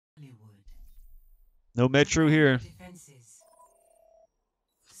No metro here.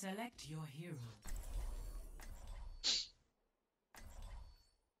 Select your hero.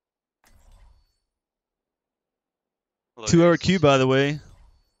 2-hour queue, by the way.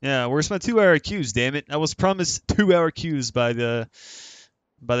 Yeah, where's my 2-hour queues? Damn it! I was promised 2-hour queues by the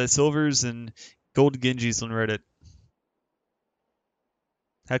silvers and gold Genjis on Reddit.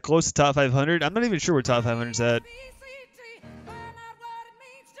 How close to top 500? I'm not even sure where top 500's at.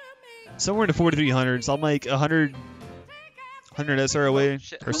 Somewhere in the 4300s. I'm like 100 SR away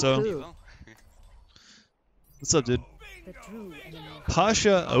or so. What's up, dude?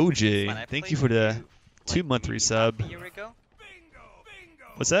 Pasha OJ, thank you for the 2-month resub.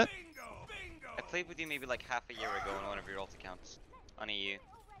 What's that? I played with you maybe like half a year ago on one of your alt accounts on EU.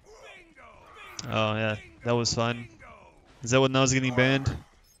 Oh yeah, that was fun. Is that when I was getting banned?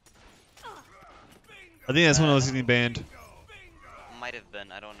 I think that's when I was getting banned. Might have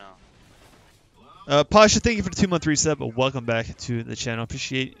been, I don't know. Pasha, thank you for the 2-month resub. Welcome back to the channel.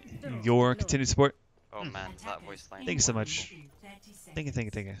 Appreciate your continued support. Oh man, that voice line. Thank you so much. Thank you, thank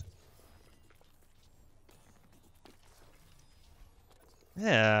you, thank you.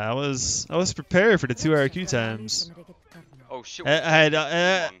 Yeah, I was prepared for the 2-hour queue times. Oh shit.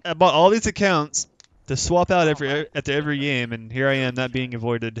 I bought all these accounts to swap out after every game, and here I am not being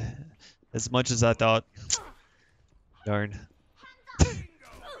avoided as much as I thought. Darn.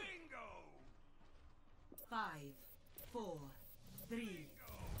 5, 4, 3,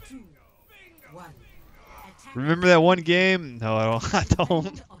 2, 1. Remember that one game? No, I don't. I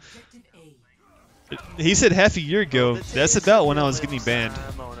don't. He said half a year ago. That's about when I was getting banned.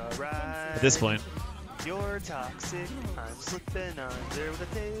 At this point. You're toxic. I'm slipping under with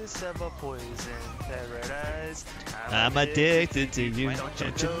a taste of a poison paradise. I'm addicted to you.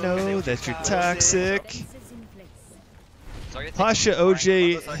 Don't you know that you're toxic? Pasha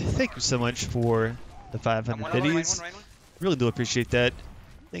OJ, thank you so much for the 500 biddies. Really do appreciate that.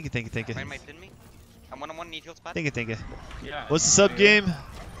 Thank you, thank you, thank you. I'm 1-on-1, need heal spot. Thank you, thank you. What's the sub game?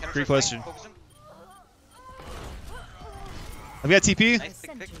 Great question. I've got TP. Nice,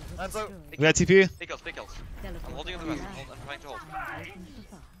 big pick. We got TP. Big kills, big kills. I'm holding on the rest. I'm trying to hold.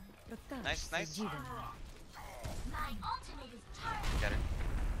 Nice, nice. Get it.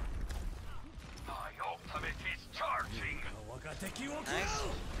 Nice.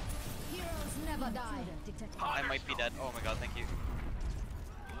 I might be dead. Oh my god, thank you.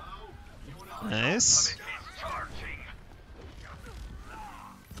 Nice.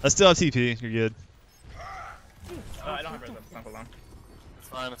 I still have TP. You're good. I don't have res, it's not long. It's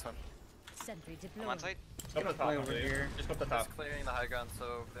fine, it's fine. I'm on site. Go to the top, over here. Just go to the top. Just clearing the high ground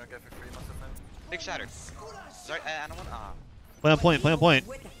so they don't get for free most of the time. Big shatter. Sorry, I don't want. Play on point, play on point.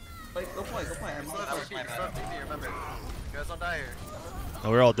 Go point, go point. That was my bad. Remember. You guys don't die here. Oh,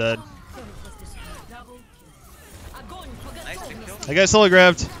 we're all dead. Nice, big kill. I got solo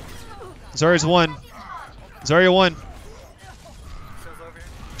grabbed. Zarya's 1. Zarya 1.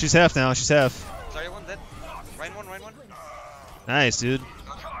 She's half now, she's half. Sorry, one dead. Ryan one, Ryan one. Nice, dude.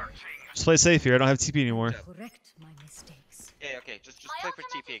 Just play safe here. I don't have TP anymore. Yeah, okay. Just play for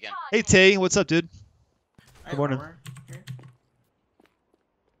TP again. Hey, Tay. What's up, dude? Good morning.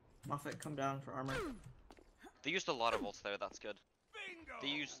 Moffat, come down for armor. They used a lot of ults there. That's good. They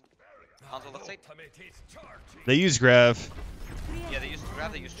used Hanzo, let's say. They use Grav. Yeah, they used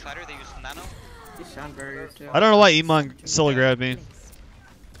Grab. They used Shatter. They used Nano. He's sound barrier too. I don't know why Iman solo grabbed me.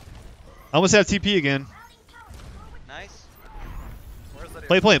 I almost have TP again. Nice.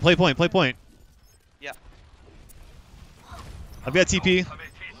 Play point, play point, play point. Yeah. I've got TP. Dang,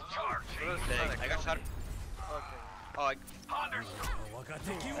 I got shot. Oh, I got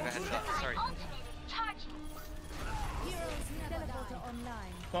headshot. Sorry.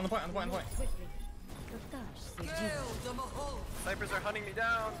 Go on the point, on the point, on the point. Snipers are hunting me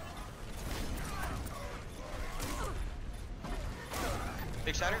down.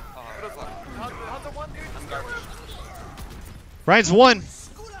 Big shatter. Oh, fuck. How's the one dude? I'm garbage. Ryan's 1.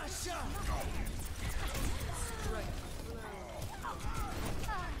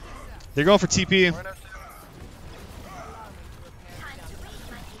 They're going for TP.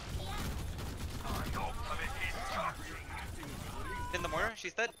 In the mortar,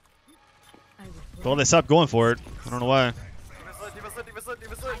 she's dead. Well, they stopped going for it. I don't know why.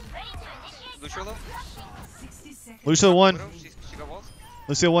 Lucio low. Lucio 1. She got walls.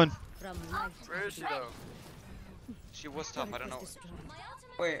 Lucio 1. Where is she though? She was tough. I don't know.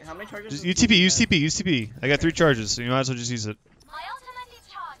 Wait, how many charges? Just, use TP, use TP, use TP. I got 3 charges, so you might as well just use it.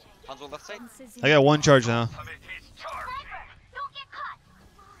 Hanzo left side. I got 1 charge now.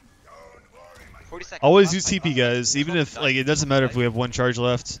 40 seconds. Always use TP, guys. Even if, like, it doesn't matter if we have 1 charge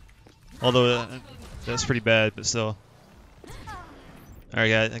left. Although, That's pretty bad, but still.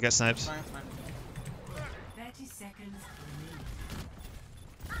 Alright, I got snipes. Fine, fine. 30 seconds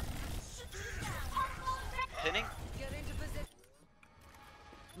remaining. Pinning.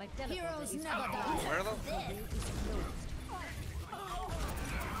 Heroes never die. Where though?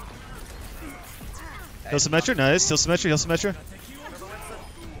 Heal Symmetra, nice. Heal Symmetra, heal Symmetra.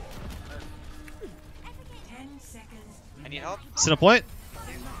 10 seconds. I need help. Sit on point.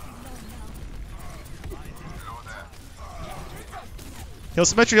 Heal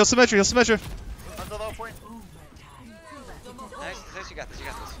Symmetra, heal Symmetra, heal Symmetra. On the low point. Nice, nice, you got this, you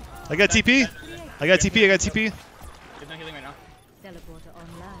got this. I got TP. I got TP, I got TP. There's no healing right now. Teleporter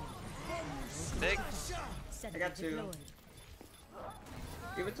online. Big. Sensor I got two. deployed.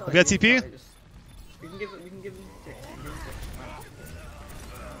 Give it to We got TP? We can give it. We can give him 6. Give him 6.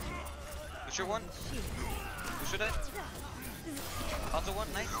 Push your one. Push it. Onto one,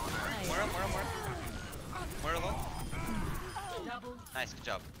 nice. More. More alone. Nice, good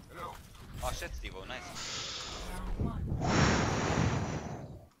job. Oh shit, Stevo, nice.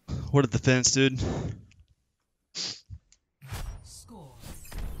 What a defense, dude. Score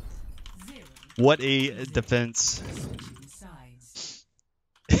 0. What a defense. Switching sides.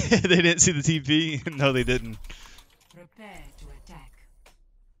 They didn't see the TP? No, they didn't. Prepare to attack.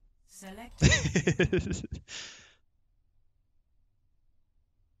 Select.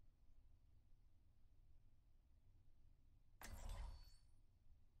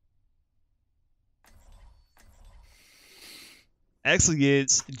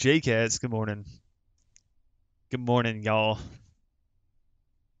 Exiliates, J-Cats, good morning. Good morning, y'all.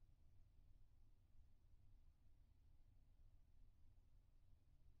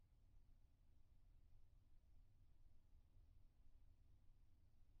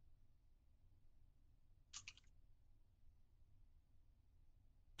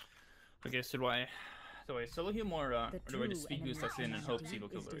 Okay, so do I solo heal more, or The do I just true speed boost us in and hope Stevo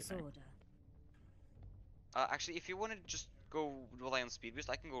kills is everything? disorder. Actually, if you want to just go rely on speed boost,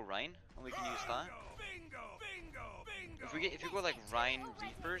 I can go Rhine, and we can use that. If you go like Rhine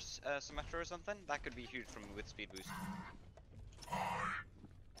Reapers, Symmetra or something, that could be huge from with speed boost.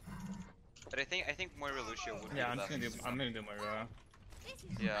 But I think Moira Lucio would Yeah, be the best. I'm gonna do my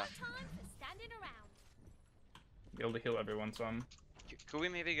Yeah. be able to heal everyone, so I'm. Could we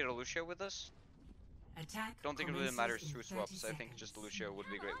maybe get a Lucio with us? Attack. Don't think it really commences matters in who swaps. 30 I think just seconds. Lucio would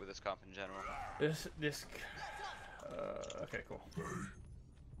be great with this comp in general. Okay, cool.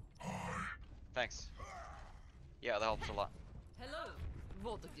 Thanks. Yeah, that helps a lot.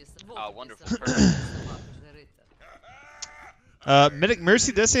 Ah, Wonderful. Medic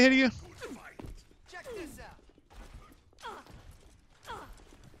Mercy, did I say hey to you?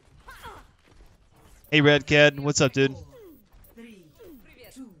 Hey, Red Cad, what's up, dude? 4, 3,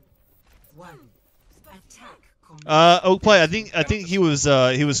 2, 1. Attack. Oak Play, I think he was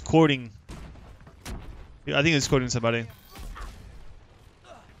quoting. I think he was quoting somebody.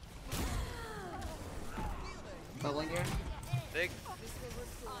 Bubbling here. Big.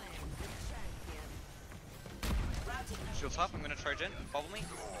 Shield top, I'm gonna charge in. Bubble me.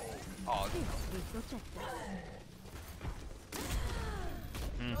 Oh, We protect them.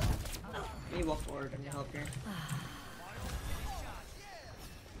 Can you walk forward? I need help here.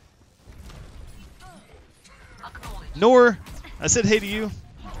 Nor, I said hey to you.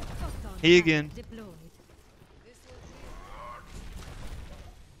 Hey again. Deployed.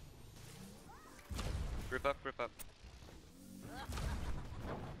 grip up, grip up.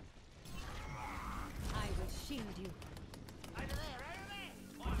 I will shield you.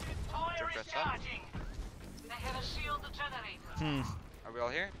 Jump right top. Are we all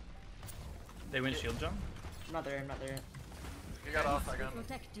here? They win shield jump. I'm not there. I'm not there yet. You got off, I got him.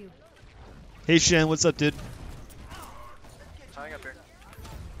 Protect you. Hey Shen, what's up, dude? Tying up here.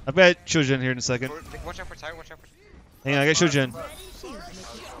 I've got Shojin here in a second. Watch out for tire, watch out for. Hang on, I got Shojin. Shield matrix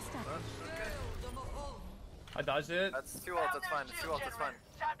established. I dodged it. That's 2 ult, that's fine. It's 2 ult, that's fine.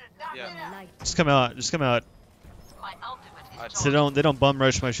 Yeah. Light. Just come out. Just come out. So they don't bum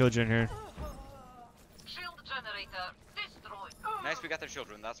rush my Shojin here. Nice, we got their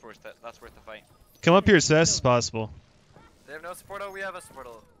children. That's worth it. That's worth the fight. Come up here as fast as possible. They have no support ult, we have a support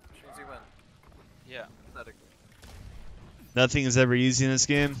ult. Which means we win. Yeah. Pathetic. Nothing is ever easy in this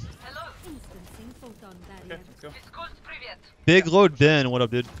game. Instancing photon Okay, barrier. let's go. Big load Ben, what up,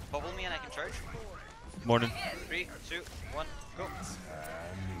 dude? Bubble me and I can charge. Morning. 3, 2, 1, go.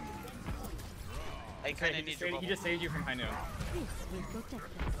 I Hey, kinda he need just your saved- bubble. he just saved you from high noon. This will protect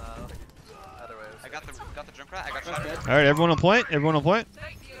us. Either way. I got the jump rat. I got That's shot. dead. All right, everyone on point. Everyone on point.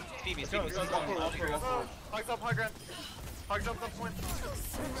 Speed me, Let's speed go, me. let's go, let's go. Hogs up, high ground. Hogs up, point.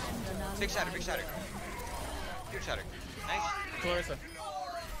 Surrender now Big shatter, big shatter. Huge shatter. Nice. Clarissa.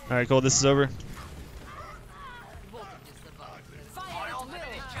 All right, cool. This is over.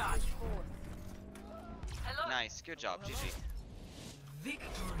 Nice. Good job, GG. Victory.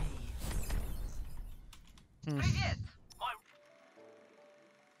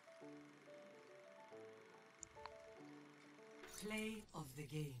 Play of the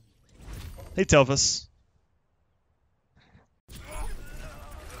game. Hey, Telfus.